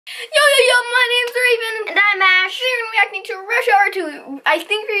my name's Raven. And I'm Ash. Today we're reacting to Rush Hour 2. I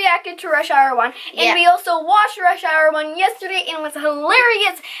think we reacted to Rush Hour 1. And we also watched Rush Hour 1 yesterday and it was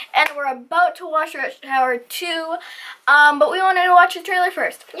hilarious. And we're about to watch Rush Hour 2. But we wanted to watch the trailer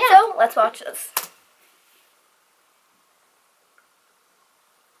first. Yeah. So, let's watch this.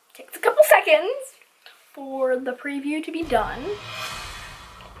 Takes a couple seconds for the preview to be done.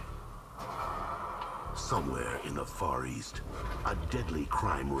 Somewhere in the Far East, a deadly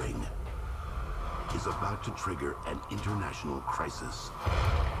crime ring is about to trigger an international crisis.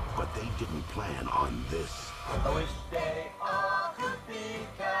 But they didn't plan on this. I wish they all could be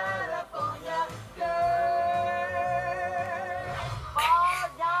California girls. Fall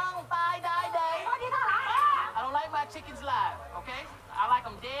down by day. I don't like my chickens live, okay? I like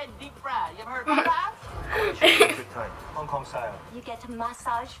them dead, deep fried. You ever heard of Popeyes? Hong Kong style. You get a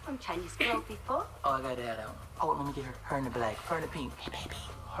massage from Chinese girl before? Oh, I got that out. Oh, let me get her in the black, her in the pink. Hey, baby.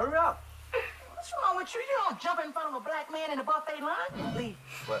 Hurry up. What's wrong with you? You don't jump in front of a black man in the buffet line. Leave.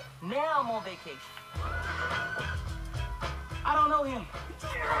 What? Now I'm on vacation. I don't know him.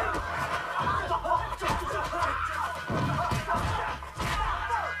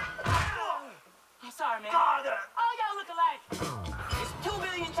 I'm sorry, man. Father. Oh, y'all look alike. There's 2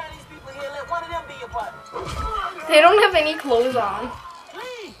 billion Chinese people here. Let one of them be your partner. They don't have any clothes on.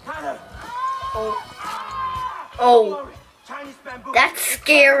 Leave. Oh, Chinese bamboo. That's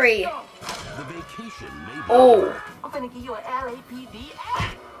scary. The vacation may be Oh. over, I'm finna give you an LAPD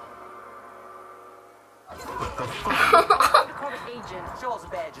act. but the fun Undercover agent. Show us a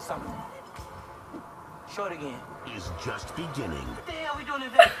badge or something. Show it again. is just beginning. What the hell we doing in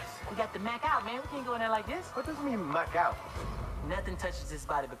Vegas? We got the Mac out, man. We can't go in there like this. What does it mean, muck out? Nothing touches this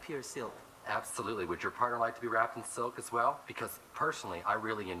body but pure silk. Absolutely. Would your partner like to be wrapped in silk as well? Because personally, I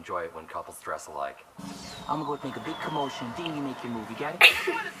really enjoy it when couples dress alike. I'm gonna go make a big commotion, then you make your move. You got it?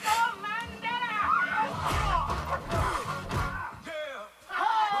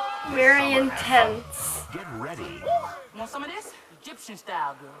 very intense. Get ready Want some of this? Egyptian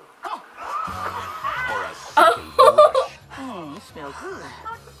style, girl. Come for a second rush. on. It smells good.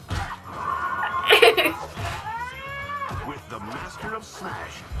 With the master of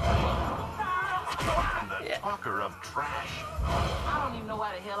smash and the talker of trash. I don't even know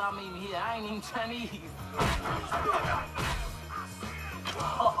why the hell I'm even here. I ain't even Chinese.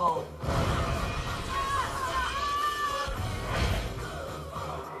 Uh-oh.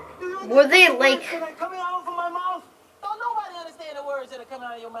 Were they like... Coming out from my mouth? Don't nobody understand the words that are coming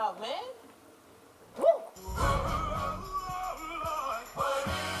out of your mouth, man. Woo!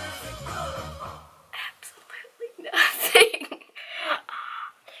 Absolutely nothing.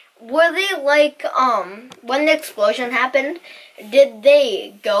 Were they like, when the explosion happened, did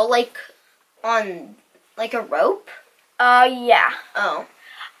they go like on like a rope? Yeah. Oh.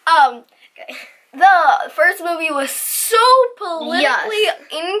 Okay. The first movie was so politically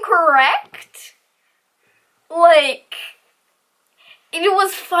incorrect. Like, it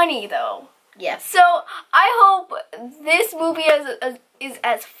was funny though. Yes. So I hope this movie is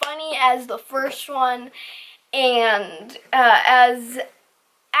as funny as the first one and as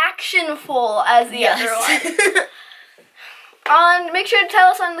actionful as the other one. Make sure to tell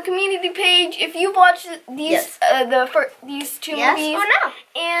us on the community page if you've watched these these two movies. Or no.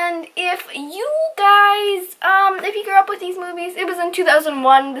 And if you guys, if you grew up with these movies, it was in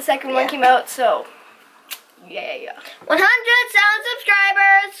 2001. The second one came out, so yeah. 100,000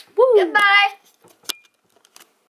 subscribers. Woo. Goodbye.